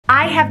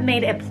I have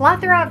made a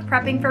plethora of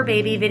prepping for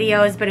baby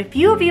videos, but a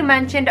few of you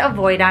mentioned a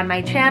void on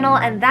my channel,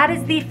 and that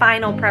is the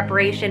final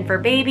preparation for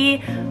baby,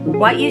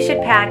 what you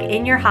should pack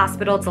in your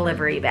hospital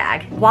delivery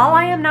bag. While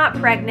I am not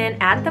pregnant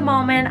at the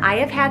moment, I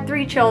have had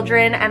 3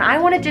 children, and I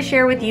wanted to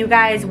share with you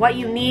guys what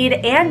you need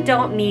and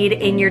don't need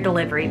in your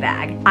delivery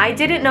bag. I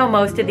didn't know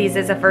most of these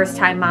as a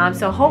first-time mom,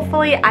 so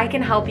hopefully I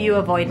can help you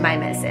avoid my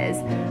misses.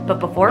 But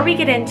before we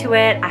get into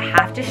it, I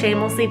have to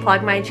shamelessly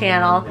plug my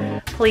channel.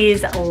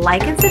 Please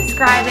like and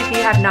subscribe if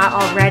you have not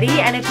already,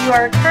 and if you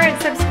are a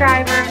current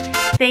subscriber,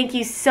 thank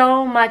you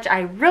so much.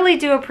 I really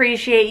do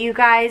appreciate you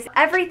guys.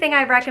 Everything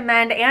I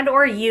recommend and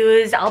or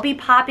use, I'll be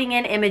popping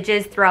in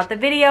images throughout the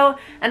video,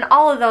 and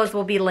all of those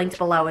will be linked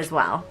below as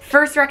well.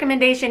 First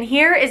recommendation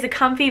here is a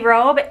comfy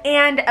robe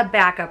and a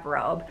backup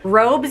robe.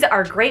 Robes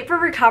are great for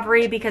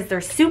recovery because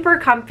they're super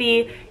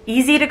comfy,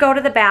 easy to go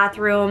to the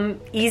bathroom,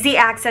 easy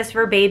access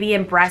for baby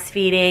and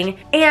breastfeeding,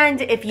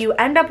 and if you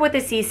end up with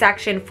a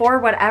C-section for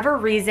whatever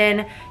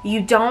reason,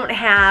 you don't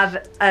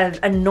have an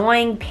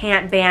annoying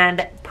pant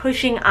band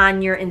pushing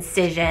on your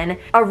incision,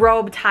 a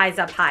robe ties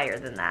up higher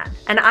than that.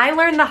 And I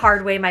learned the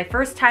hard way my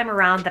first time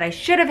around that I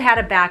should have had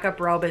a backup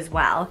robe as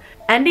well.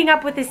 Ending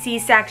up with a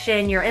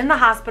C-section, you're in the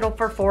hospital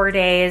for 4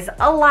 days,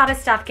 a lot of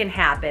stuff can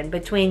happen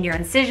between your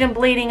incision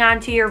bleeding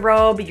onto your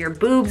robe, your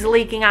boobs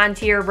leaking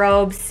onto your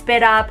robe,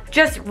 spit up,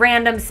 just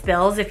random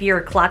spills. If you're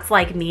a klutz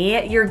like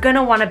me, you're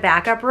gonna want a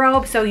backup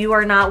robe so you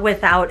are not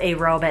without a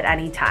robe at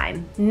any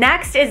time.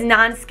 Next is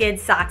non-skid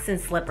socks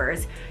and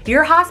slippers.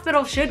 Your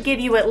hospital should give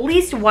you at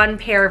least 1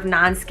 pair of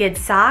non-skid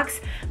socks,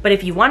 but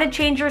if you want to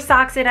change your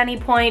socks at any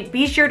point,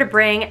 be sure to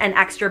bring an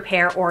extra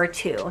pair or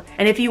 2.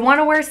 And if you want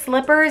to wear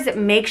slippers,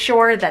 make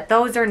sure that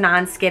those are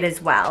non-skid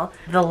as well.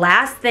 The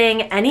last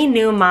thing any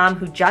new mom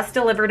who just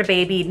delivered a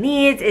baby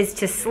needs is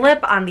to slip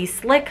on these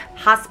slick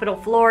hospital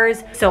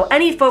floors, so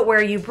any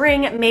footwear you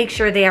bring, make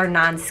sure they are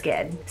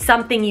non-skid.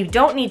 Something you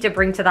don't need to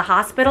bring to the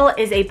hospital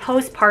is a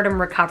postpartum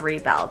recovery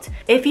belt.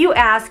 If you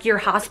ask, your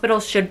hospital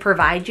should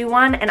provide you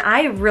one, and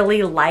I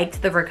really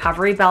liked the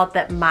recovery belt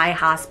that my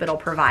hospital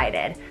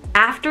provided.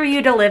 After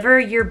you deliver,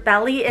 your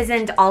belly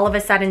isn't all of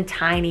a sudden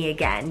tiny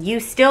again. You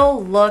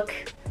still look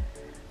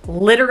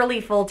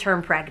literally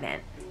full-term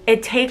pregnant.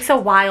 It takes a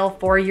while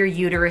for your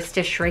uterus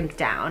to shrink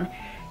down.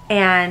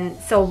 And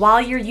so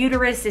while your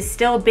uterus is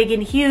still big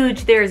and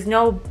huge, there's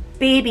no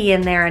baby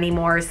in there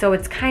anymore. So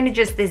it's kind of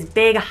just this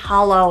big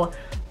hollow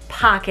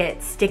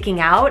pocket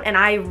sticking out. And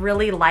I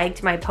really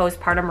liked my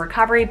postpartum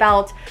recovery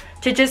belt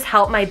to just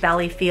help my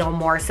belly feel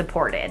more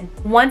supported.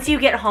 Once you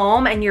get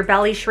home and your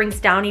belly shrinks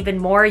down even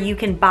more, you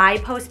can buy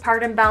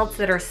postpartum belts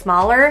that are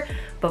smaller.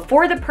 But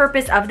for the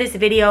purpose of this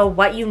video,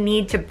 what you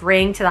need to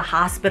bring to the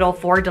hospital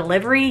for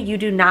delivery, you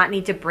do not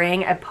need to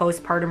bring a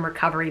postpartum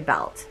recovery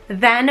belt.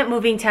 Then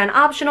moving to an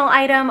optional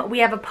item, we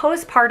have a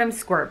postpartum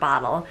squirt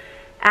bottle.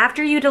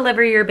 After you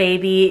deliver your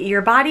baby,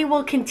 your body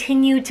will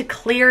continue to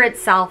clear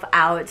itself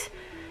out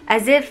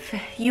as if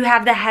you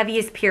have the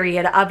heaviest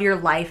period of your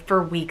life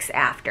for weeks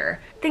after.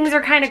 Things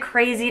are kind of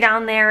crazy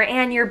down there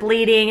and you're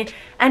bleeding.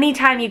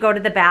 Anytime you go to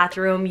the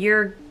bathroom,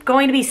 you're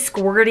going to be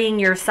squirting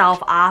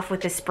yourself off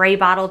with a spray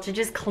bottle to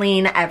just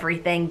clean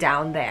everything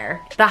down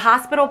there. The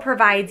hospital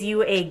provides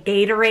you a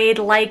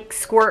Gatorade-like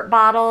squirt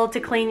bottle to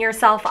clean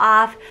yourself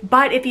off,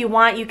 but if you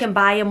want, you can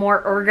buy a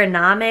more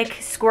ergonomic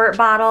squirt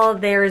bottle.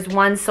 There's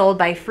one sold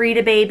by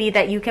Freebies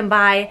that you can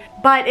buy,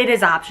 but it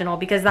is optional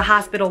because the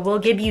hospital will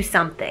give you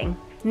something.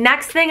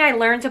 Next thing I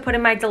learned to put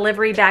in my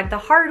delivery bag the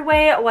hard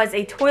way was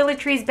a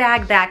toiletries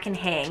bag that can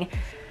hang.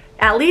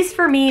 At least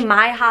for me,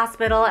 my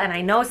hospital, and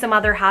I know some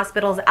other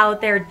hospitals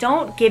out there,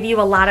 don't give you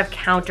a lot of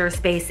counter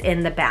space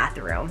in the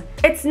bathroom.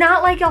 It's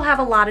not like you'll have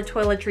a lot of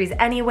toiletries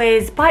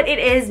anyways, but it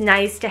is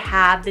nice to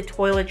have the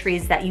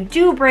toiletries that you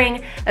do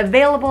bring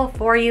available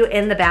for you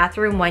in the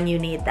bathroom when you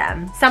need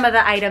them. Some of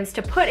the items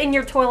to put in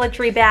your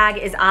toiletry bag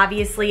is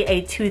obviously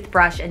a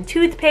toothbrush and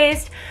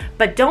toothpaste,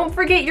 but don't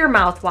forget your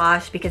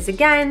mouthwash because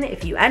again,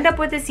 if you end up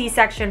with a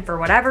C-section for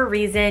whatever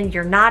reason,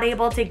 you're not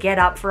able to get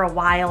up for a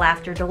while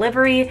after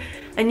delivery,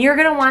 and you're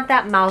gonna want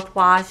that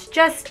mouthwash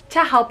just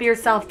to help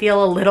yourself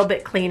feel a little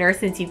bit cleaner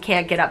since you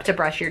can't get up to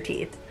brush your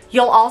teeth.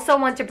 You'll also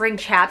want to bring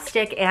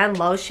chapstick and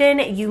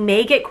lotion. You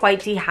may get quite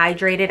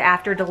dehydrated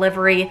after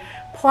delivery,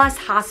 plus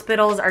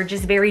hospitals are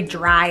just very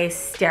dry,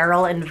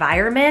 sterile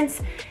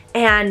environments,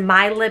 and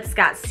my lips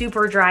got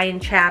super dry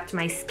and chapped.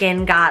 My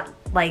skin got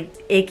like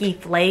icky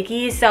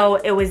flaky, so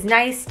it was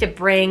nice to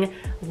bring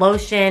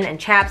lotion and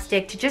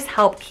chapstick to just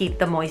help keep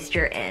the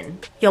moisture in.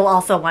 You'll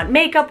also want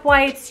makeup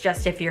wipes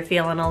just if you're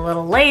feeling a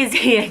little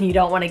lazy and you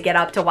don't want to get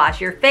up to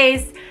wash your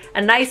face.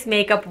 A nice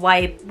makeup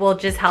wipe will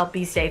just help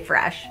you stay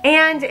fresh.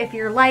 And if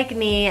you're like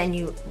me and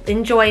you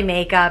enjoy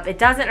makeup, it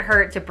doesn't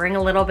hurt to bring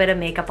a little bit of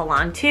makeup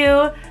along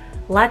too.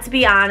 Let's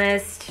be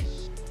honest,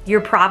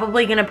 you're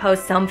probably gonna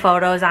post some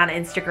photos on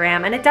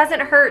Instagram, and it doesn't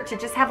hurt to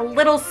just have a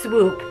little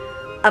swoop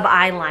of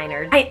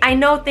eyeliner. I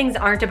know things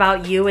aren't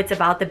about you, it's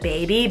about the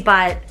baby,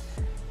 but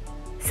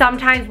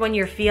sometimes when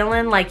you're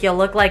feeling like you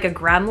look like a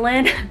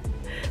gremlin,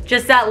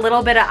 Just that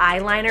little bit of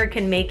eyeliner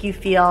can make you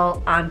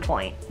feel on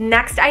point.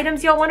 Next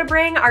items you'll want to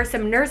bring are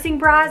some nursing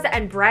bras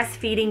and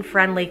breastfeeding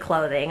friendly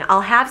clothing. I'll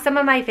have some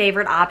of my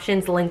favorite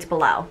options linked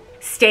below.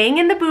 Staying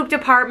in the boob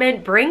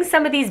department, bring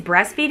some of these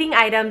breastfeeding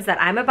items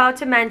that I'm about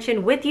to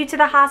mention with you to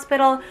the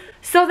hospital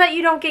so that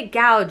you don't get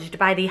gouged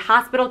by the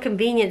hospital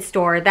convenience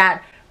store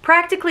that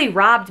practically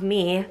robbed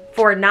me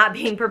for not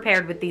being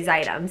prepared with these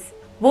items.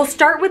 We'll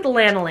start with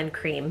lanolin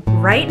cream.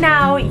 Right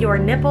now, your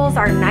nipples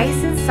are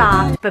nice and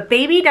soft, but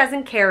baby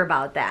doesn't care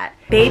about that.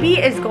 Baby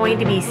is going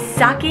to be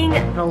sucking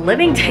the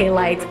living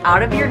daylights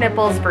out of your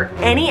nipples for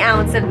any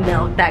ounce of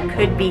milk that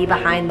could be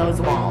behind those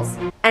walls.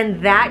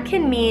 And that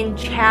can mean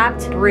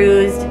chapped,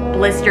 bruised,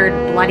 blistered,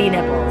 bloody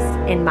nipples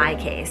in my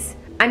case.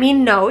 I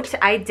mean, note,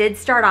 I did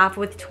start off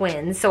with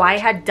twins, so I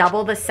had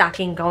double the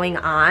sucking going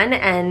on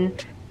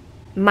and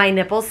my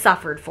nipples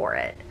suffered for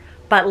it.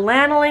 But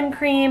lanolin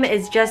cream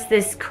is just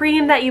this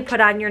cream that you put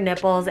on your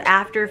nipples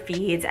after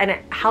feeds, and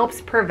it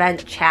helps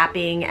prevent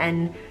chapping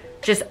and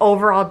just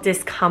overall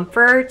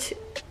discomfort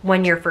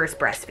when you're first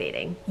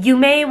breastfeeding. You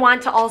may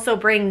want to also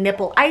bring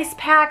nipple ice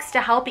packs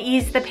to help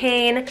ease the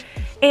pain,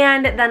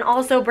 and then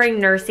also bring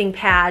nursing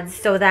pads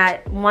so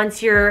that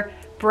once your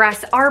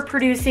breasts are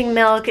producing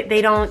milk,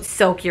 they don't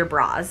soak your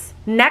bras.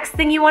 Next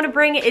thing you want to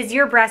bring is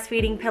your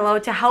breastfeeding pillow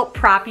to help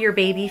prop your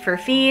baby for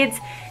feeds.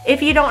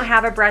 If you don't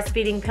have a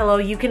breastfeeding pillow,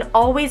 you can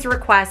always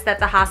request that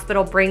the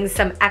hospital brings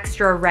some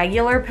extra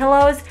regular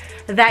pillows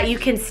that you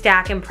can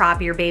stack and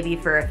prop your baby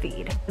for a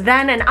feed.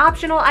 Then an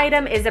optional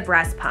item is a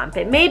breast pump.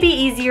 It may be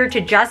easier to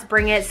just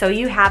bring it so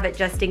you have it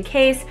just in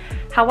case.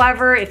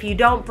 However, if you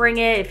don't bring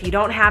it, if you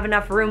don't have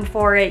enough room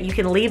for it, you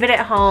can leave it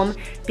at home,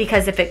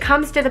 because if it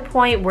comes to the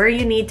point where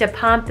you need to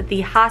pump,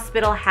 the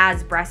hospital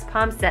has breast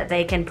pumps that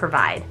they can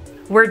provide.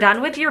 We're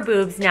done with your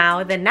boobs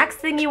now. The next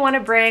thing you want to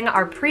bring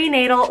are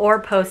prenatal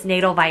or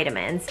postnatal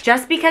vitamins.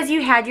 Just because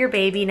you had your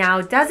baby now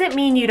doesn't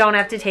mean you don't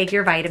have to take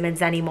your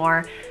vitamins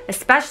anymore.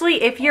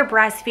 Especially if you're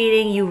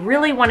breastfeeding, you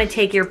really want to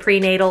take your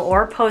prenatal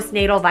or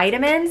postnatal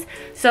vitamins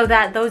so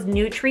that those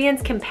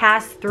nutrients can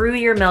pass through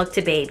your milk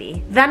to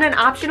baby. Then an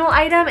optional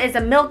item is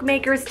a milk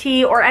maker's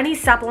tea or any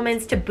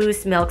supplements to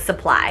boost milk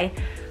supply.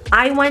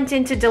 I went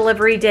into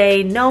delivery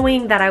day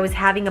knowing that I was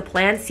having a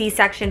planned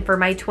C-section for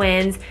my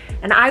twins,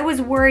 and I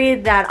was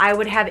worried that I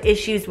would have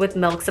issues with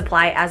milk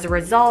supply as a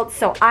result,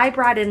 so I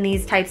brought in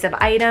these types of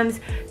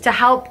items to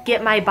help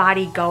get my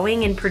body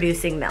going in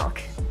producing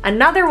milk.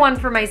 Another one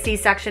for my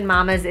C-section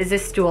mamas is a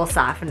stool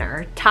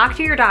softener. Talk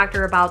to your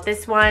doctor about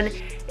this one.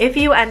 If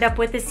you end up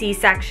with a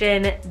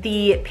C-section,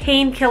 the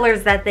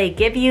painkillers that they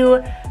give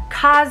you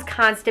cause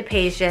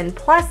constipation,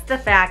 plus the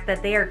fact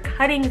that they are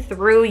cutting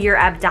through your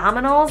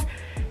abdominals.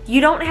 You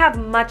don't have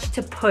much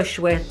to push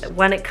with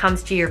when it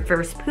comes to your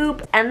first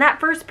poop, and that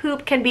first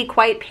poop can be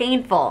quite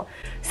painful.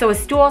 So a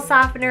stool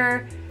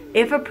softener,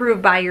 if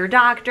approved by your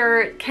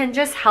doctor, can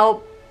just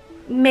help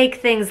make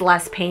things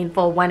less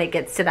painful when it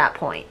gets to that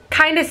point.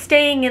 Kind of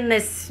staying in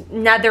this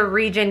nether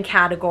region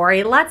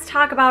category, let's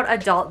talk about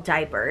adult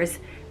diapers.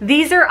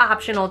 These are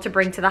optional to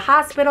bring to the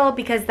hospital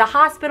because the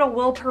hospital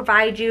will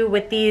provide you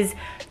with these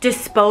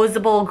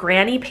disposable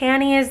granny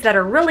panties that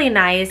are really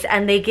nice,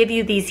 and they give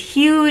you these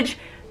huge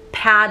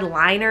pad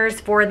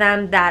liners for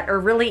them that are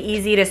really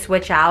easy to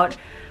switch out.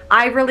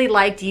 I really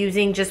liked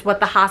using just what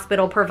the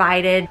hospital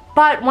provided,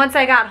 but once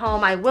I got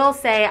home, I will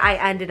say I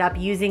ended up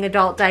using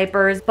adult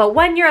diapers. But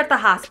when you're at the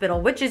hospital,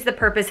 which is the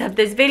purpose of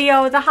this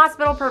video, the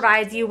hospital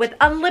provides you with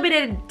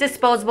unlimited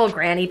disposable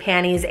granny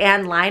panties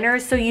and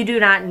liners, so you do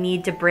not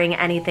need to bring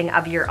anything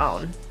of your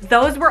own.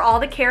 Those were all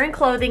the care and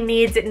clothing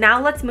needs.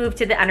 Now let's move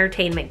to the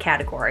entertainment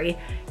category.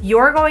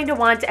 You're going to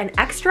want an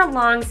extra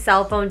long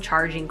cell phone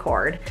charging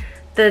cord.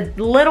 The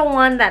little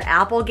one that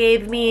Apple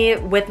gave me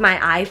with my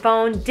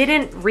iPhone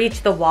didn't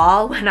reach the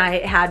wall when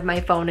I had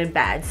my phone in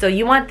bed. So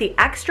you want the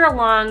extra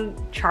long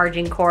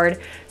charging cord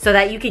so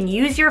that you can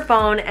use your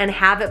phone and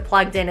have it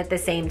plugged in at the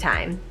same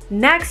time.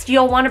 Next,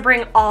 you'll want to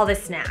bring all the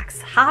snacks.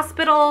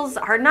 Hospitals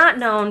are not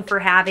known for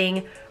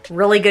having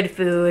really good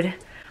food.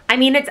 I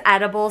mean, it's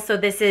edible, so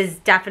this is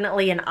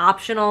definitely an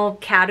optional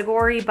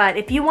category, but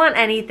if you want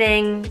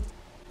anything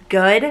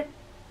good,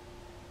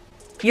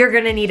 you're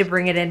gonna need to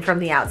bring it in from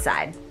the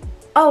outside.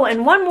 Oh,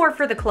 and one more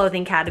for the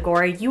clothing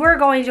category. You are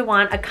going to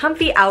want a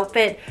comfy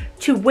outfit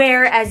to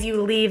wear as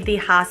you leave the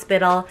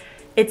hospital.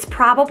 It's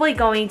probably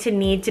going to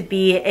need to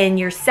be in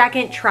your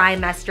second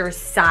trimester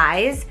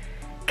size,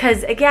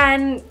 because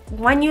again,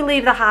 when you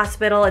leave the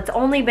hospital, it's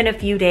only been a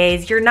few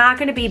days. You're not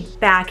going to be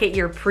back at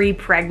your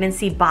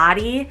pre-pregnancy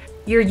body.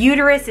 Your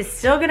uterus is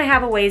still going to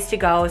have a ways to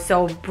go,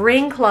 so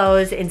bring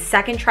clothes in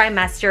second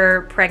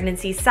trimester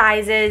pregnancy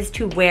sizes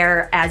to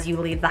wear as you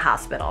leave the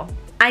hospital.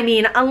 I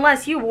mean,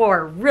 unless you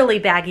wore really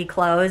baggy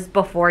clothes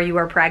before you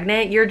were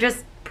pregnant, you're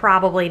just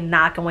probably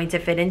not going to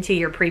fit into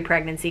your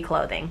pre-pregnancy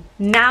clothing.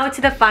 Now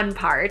to the fun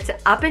part.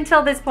 Up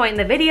until this point in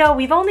the video,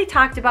 we've only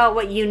talked about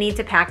what you need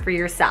to pack for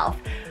yourself.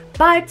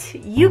 But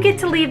you get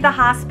to leave the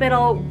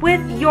hospital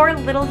with your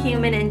little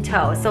human in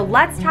tow. So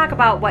let's talk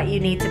about what you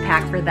need to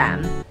pack for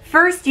them.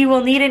 First, you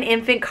will need an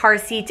infant car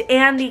seat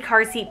and the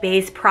car seat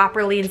base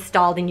properly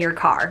installed in your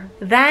car.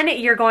 Then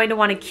you're going to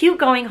want a cute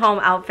going home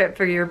outfit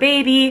for your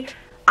baby.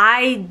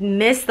 I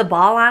missed the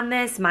ball on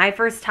this my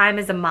first time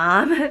as a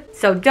mom,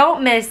 so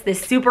don't miss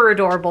this super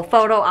adorable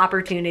photo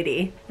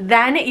opportunity.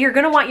 Then you're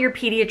gonna want your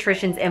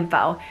pediatrician's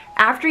info.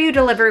 After you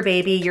deliver a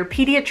baby, your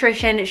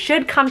pediatrician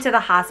should come to the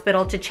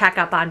hospital to check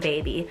up on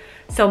baby.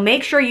 So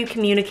make sure you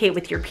communicate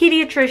with your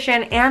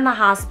pediatrician and the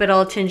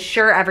hospital to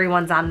ensure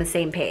everyone's on the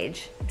same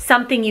page.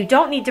 Something you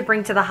don't need to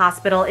bring to the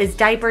hospital is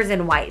diapers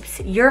and wipes.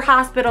 Your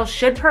hospital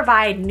should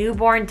provide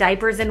newborn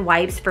diapers and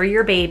wipes for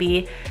your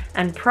baby.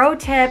 And pro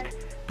tip,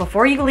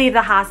 before you leave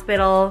the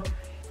hospital,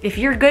 if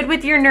you're good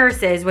with your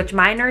nurses, which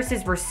my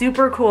nurses were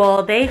super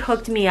cool, they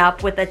hooked me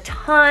up with a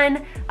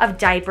ton of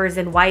diapers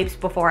and wipes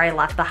before I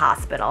left the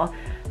hospital.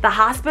 The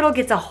hospital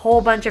gets a whole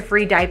bunch of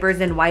free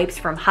diapers and wipes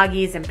from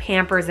Huggies and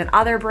Pampers and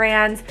other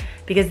brands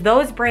because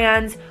those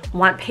brands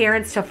want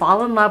parents to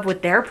fall in love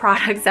with their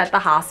products at the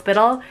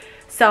hospital.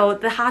 So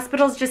the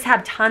hospitals just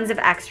have tons of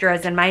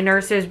extras, and my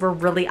nurses were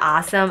really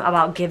awesome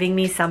about giving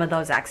me some of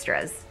those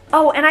extras.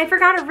 Oh, and I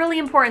forgot a really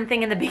important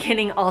thing in the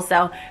beginning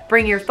also.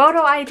 Bring your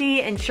photo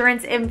ID,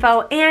 insurance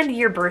info, and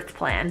your birth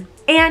plan.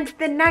 And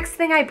the next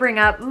thing I bring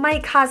up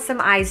might cause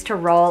some eyes to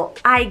roll.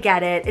 I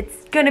get it.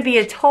 It's gonna be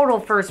a total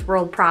first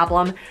world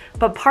problem,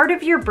 but part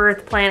of your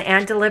birth plan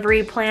and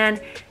delivery plan,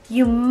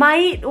 you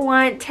might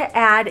want to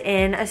add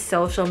in a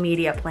social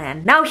media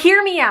plan. Now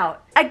hear me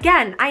out.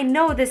 Again, I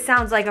know this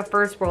sounds like a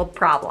first world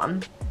problem,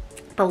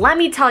 but let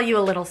me tell you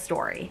a little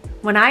story.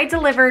 When I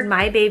delivered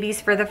my babies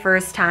for the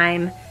first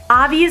time,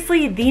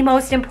 obviously the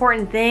most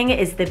important thing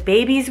is the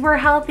babies were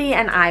healthy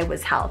and I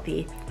was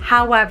healthy.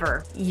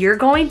 However, you're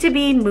going to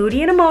be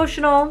moody and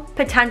emotional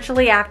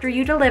potentially after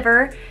you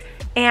deliver,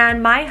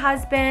 and my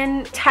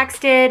husband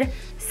texted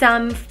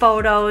some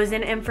photos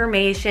and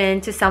information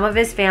to some of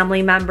his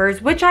family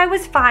members, which I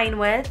was fine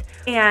with.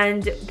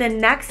 And the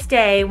next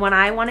day when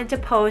I wanted to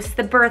post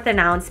the birth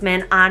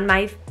announcement on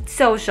my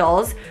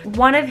socials,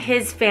 one of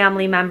his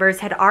family members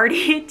had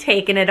already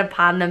taken it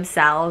upon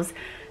themselves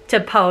to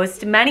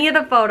post many of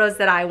the photos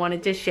that I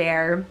wanted to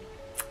share,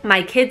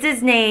 my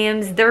kids'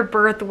 names, their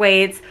birth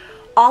weights,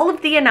 all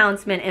of the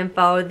announcement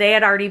info they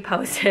had already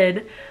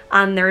posted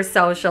on their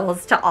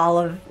socials to all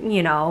of,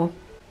 you know,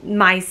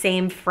 my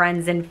same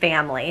friends and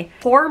family.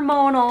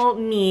 Hormonal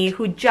me,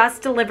 who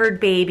just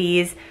delivered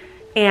babies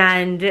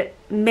and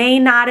may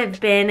not have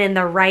been in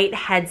the right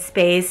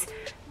headspace,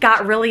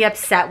 got really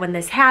upset when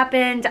this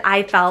happened.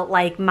 I felt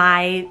like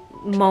my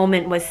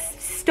moment was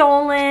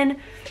stolen.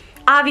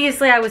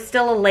 Obviously, I was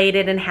still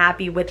elated and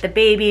happy with the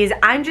babies.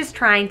 I'm just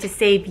trying to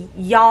save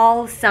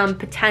y'all some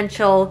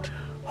potential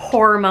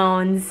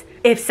hormones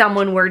if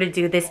someone were to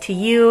do this to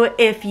you,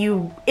 if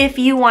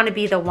you want to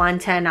be the one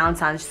to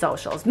announce on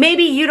socials.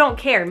 Maybe you don't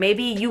care.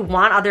 Maybe you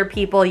want other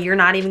people, you're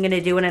not even going to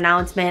do an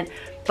announcement.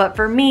 But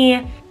for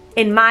me,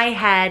 in my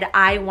head,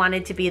 I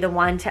wanted to be the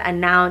one to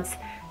announce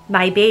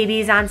my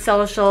babies on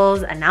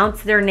socials,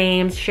 announce their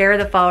names, share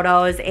the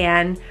photos,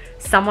 and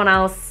someone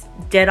else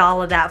did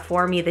all of that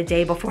for me the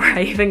day before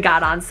I even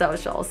got on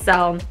social.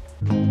 So